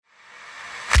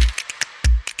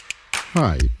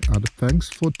Hi, and thanks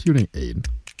for tuning in.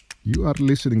 You are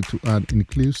listening to an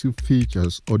Inclusive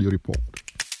Features audio report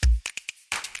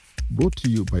brought to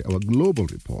you by our global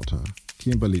reporter,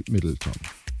 Kimberly Middleton.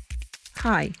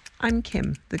 Hi, I'm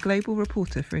Kim, the global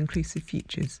reporter for Inclusive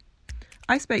Futures.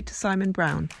 I spoke to Simon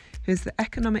Brown, who is the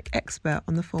economic expert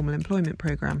on the Formal Employment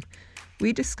Programme.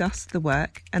 We discussed the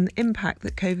work and the impact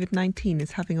that COVID-19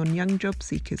 is having on young job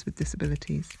seekers with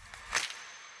disabilities.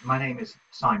 My name is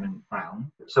Simon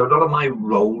Brown. So a lot of my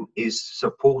role is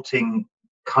supporting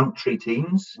country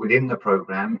teams within the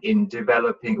programme in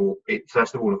developing,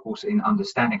 first of all, of course, in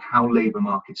understanding how labour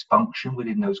markets function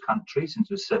within those countries and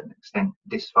to a certain extent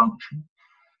dysfunction,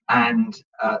 and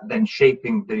then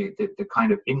shaping the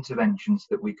kind of interventions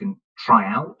that we can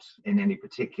try out in any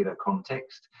particular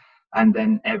context, and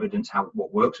then evidence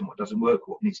what works and what doesn't work,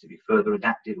 what needs to be further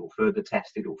adapted or further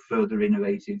tested or further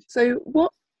innovated. So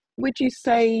what would you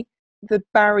say the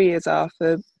barriers are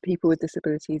for people with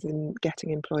disabilities in getting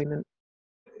employment?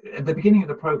 At the beginning of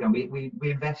the programme, we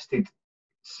invested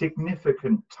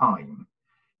significant time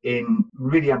in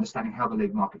really understanding how the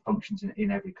labour market functions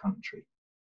in every country.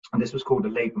 And this was called a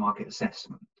labour market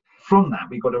assessment. From that,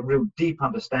 we got a real deep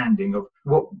understanding of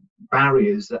what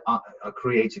barriers that are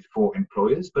created for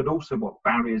employers, but also what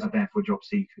barriers are there for job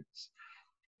seekers.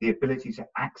 The ability to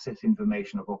access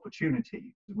information of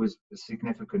opportunity was a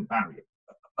significant barrier.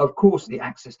 Of course, the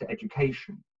access to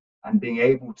education and being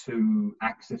able to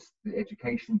access the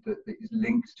education that is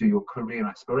linked to your career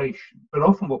aspiration. But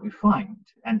often what we find,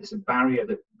 and it's a barrier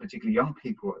that particularly young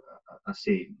people are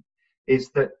seeing, is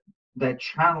that they're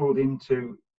channeled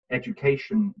into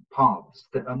education paths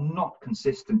that are not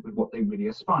consistent with what they really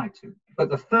aspire to.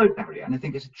 But the third barrier, and I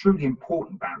think it's a truly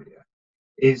important barrier,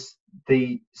 is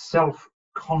the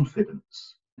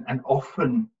self-confidence. And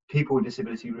often people with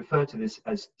disability refer to this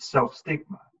as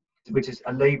self-stigma, which is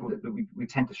a label that we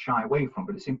tend to shy away from,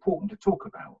 but it's important to talk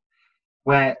about,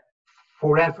 where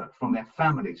forever, from their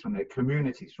families, from their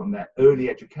communities, from their early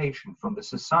education, from the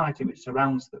society which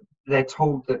surrounds them, they're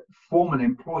told that formal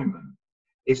employment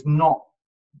is not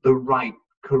the right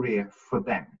career for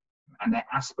them, and their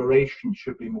aspiration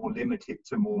should be more limited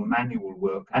to more manual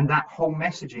work. And that whole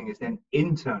messaging is then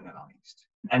internalized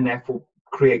and therefore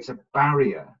creates a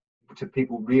barrier to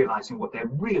people realizing what their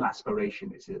real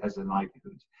aspiration is as a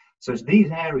livelihood. So it's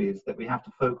these areas that we have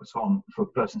to focus on for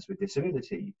persons with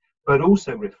disability, but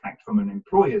also reflect from an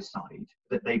employer's side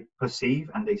that they perceive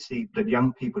and they see that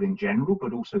young people in general,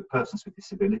 but also persons with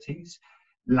disabilities,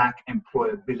 lack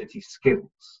employability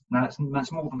skills. Now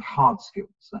that's more than hard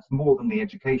skills, that's more than the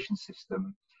education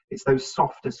system. It's those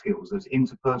softer skills, those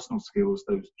interpersonal skills,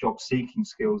 those job-seeking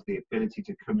skills, the ability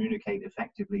to communicate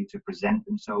effectively, to present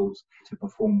themselves, to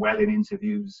perform well in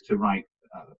interviews, to write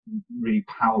really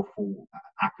powerful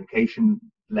application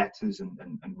letters and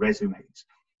resumes.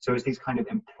 So it's these kind of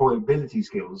employability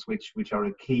skills which are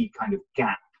a key kind of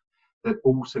gap that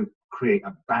also create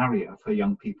a barrier for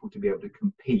young people to be able to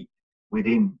compete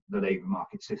within the labour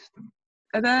market system.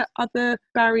 Are there other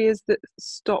barriers that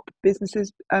stop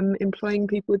businesses employing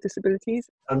people with disabilities?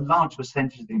 A large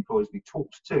percentage of the employers we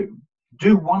talked to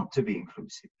do want to be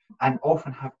inclusive and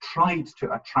often have tried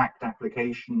to attract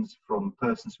applications from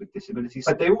persons with disabilities,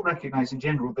 but they all recognise in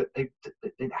general that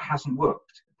it hasn't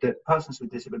worked, that persons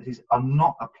with disabilities are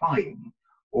not applying,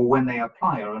 or when they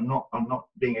apply are not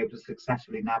being able to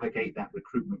successfully navigate that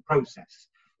recruitment process.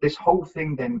 This whole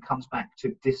thing then comes back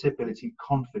to disability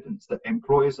confidence, that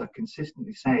employers are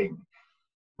consistently saying,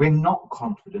 we're not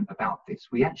confident about this.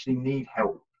 We actually need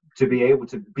help to be able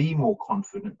to be more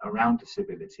confident around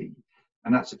disability.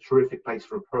 And that's a terrific place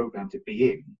for a programme to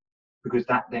be in, because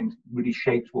that then really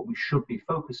shapes what we should be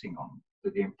focusing on,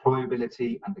 the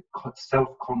employability and the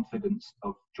self-confidence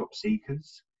of job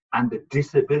seekers and the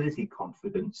disability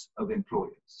confidence of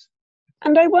employers.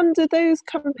 And I wonder, those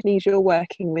companies you're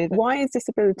working with, why is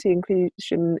disability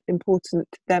inclusion important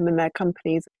to them and their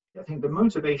companies? I think the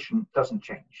motivation doesn't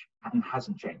change and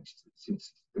hasn't changed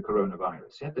since the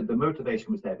coronavirus. Yeah? The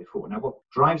motivation was there before. Now, what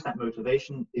drives that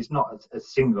motivation is not a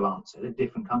single answer.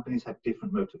 Different companies have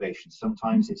different motivations.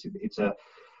 Sometimes it's a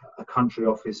country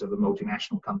office of a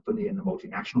multinational company, and the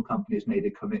multinational company has made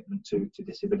a commitment to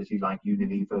disability, like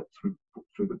Unilever through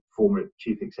the former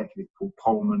chief executive Paul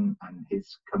Polman and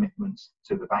his commitments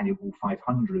to the Valuable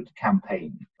 500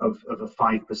 campaign of a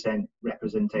 5%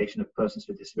 representation of persons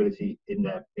with disability in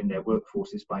their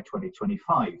workforces by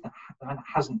 2025.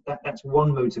 That's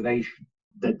one motivation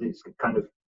that is kind of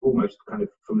almost kind of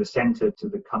from the centre to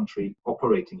the country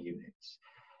operating units.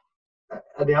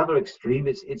 At the other extreme,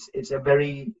 it's a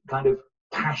very kind of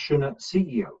passionate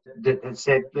CEO that has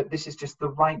said that this is just the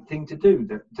right thing to do,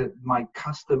 that my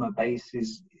customer base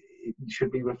is it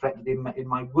should be reflected in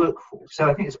my workforce. So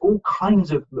I think there's all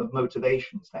kinds of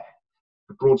motivations there,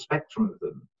 a broad spectrum of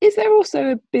them. Is there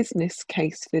also a business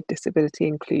case for disability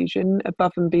inclusion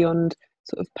above and beyond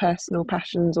sort of personal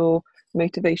passions or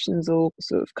motivations or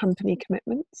sort of company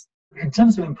commitments? In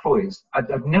terms of employers,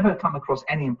 I've never come across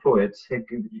any employer that said,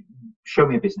 show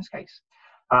me a business case.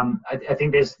 I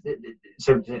think there's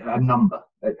a number,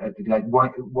 like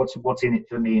what's in it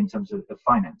for me in terms of the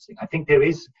financing. I think there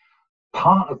is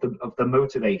part of the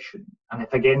motivation, and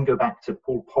if again go back to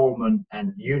Paul Polman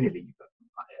and Unilever,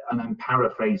 and I'm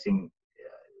paraphrasing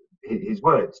his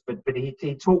words, but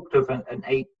he talked of an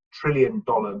 $8 trillion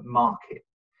market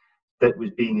that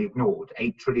was being ignored,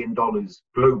 $8 trillion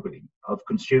globally of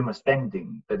consumer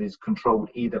spending that is controlled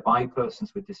either by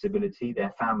persons with disability,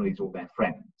 their families, or their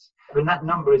friends. And that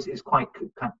number is quite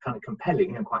kind of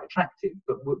compelling and quite attractive.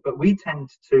 But we tend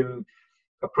to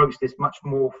approach this much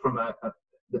more from a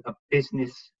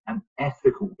business and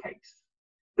ethical case,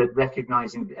 that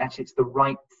recognizing that actually it's the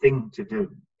right thing to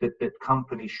do, that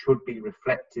companies should be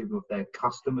reflective of their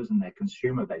customers and their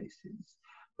consumer bases,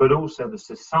 but also the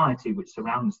society which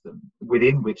surrounds them,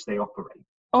 within which they operate.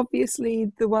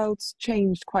 Obviously, the world's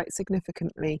changed quite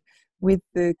significantly with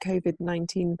the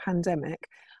COVID-19 pandemic.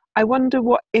 I wonder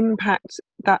what impact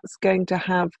that's going to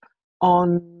have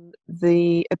on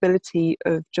the ability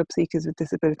of job seekers with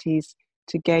disabilities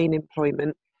to gain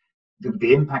employment.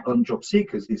 The impact on job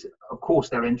seekers is, of course,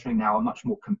 they're entering now a much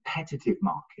more competitive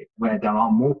market where there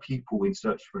are more people in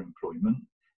search for employment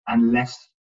and less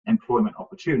employment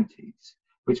opportunities,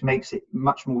 which makes it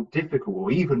much more difficult,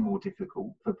 or even more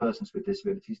difficult, for persons with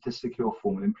disabilities to secure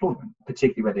formal employment,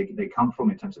 particularly where they come from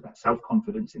in terms of that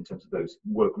self-confidence, in terms of those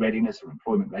work readiness or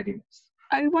employment readiness.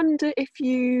 I wonder if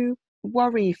you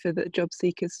worry for the job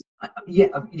seekers.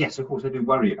 Yes, of course I do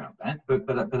worry about that,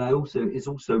 but I also, it's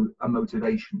also a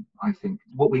motivation. I think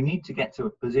what we need to get to a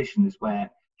position is where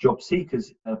job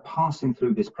seekers are passing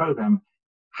through this program.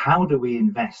 How do we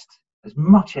invest as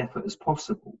much effort as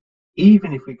possible,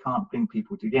 even if we can't bring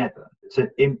people together, to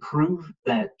improve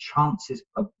their chances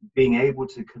of being able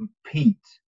to compete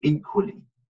equally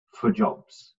for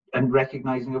jobs? And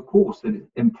recognizing, of course, that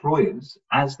employers,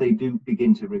 as they do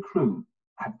begin to recruit,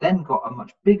 have then got a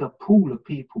much bigger pool of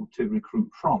people to recruit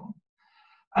from.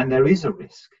 And there is a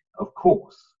risk, of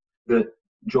course, that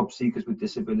job seekers with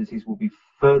disabilities will be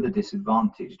further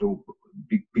disadvantaged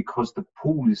because the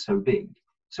pool is so big.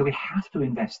 So we have to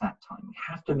invest that time. We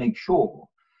have to make sure,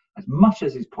 as much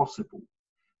as is possible,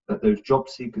 that those job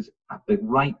seekers have the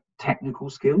right technical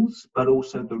skills, but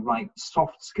also the right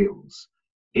soft skills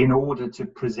in order to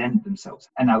present themselves.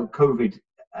 And now COVID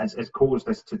has caused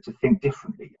us to think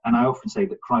differently. And I often say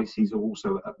that crises are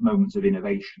also moments of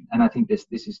innovation. And I think this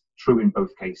is true in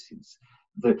both cases,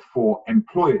 that for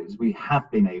employers, we have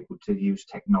been able to use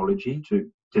technology to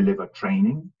deliver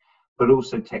training, but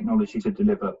also technology to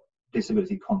deliver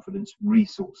disability confidence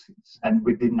resources. And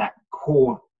within that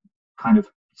core kind of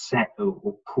set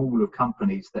or pool of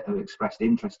companies that have expressed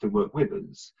interest to work with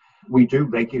us, we do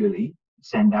regularly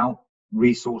send out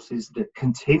resources that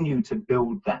continue to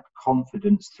build that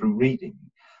confidence through reading,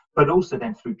 but also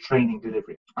then through training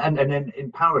delivery. And then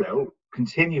in parallel,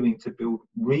 continuing to build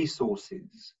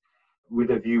resources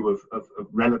with a view of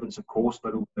relevance, of course,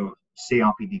 but also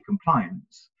CRPD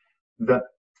compliance that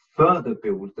further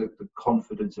build the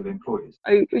confidence of employers.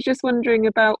 I was just wondering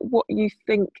about what you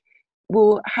think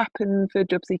will happen for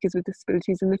job seekers with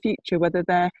disabilities in the future, whether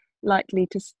they're likely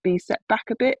to be set back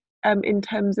a bit in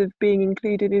terms of being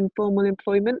included in formal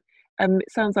employment.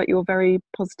 It sounds like you're very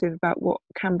positive about what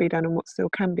can be done and what still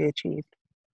can be achieved.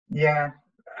 Yeah,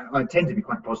 I tend to be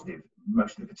quite positive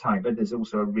most of the time, but there's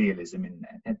also a realism in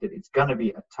there that it's going to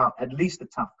be at least a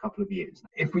tough couple of years.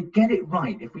 If we get it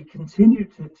right, if we continue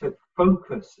to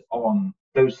focus on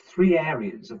those three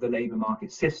areas of the labour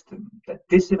market system, the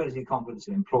disability confidence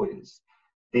of employers,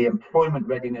 the employment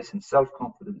readiness and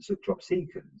self-confidence of job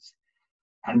seekers,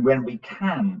 and when we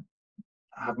can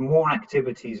have more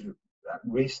activities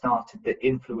restarted that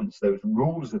influence those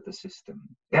rules of the system,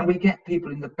 then we get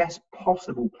people in the best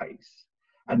possible place.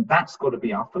 And that's got to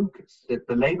be our focus. That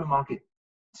the labour market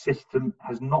system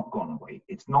has not gone away.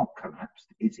 It's not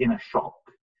collapsed. It's in a shock,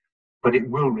 but it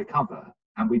will recover.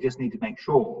 And we just need to make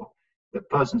sure that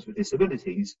persons with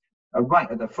disabilities are right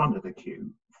at the front of the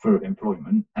queue for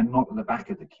employment and not at the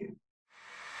back of the queue.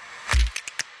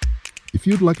 If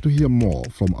you'd like to hear more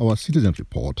from our citizen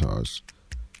reporters,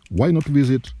 why not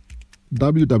visit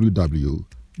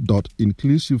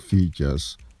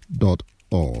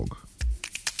www.inclusivefeatures.org.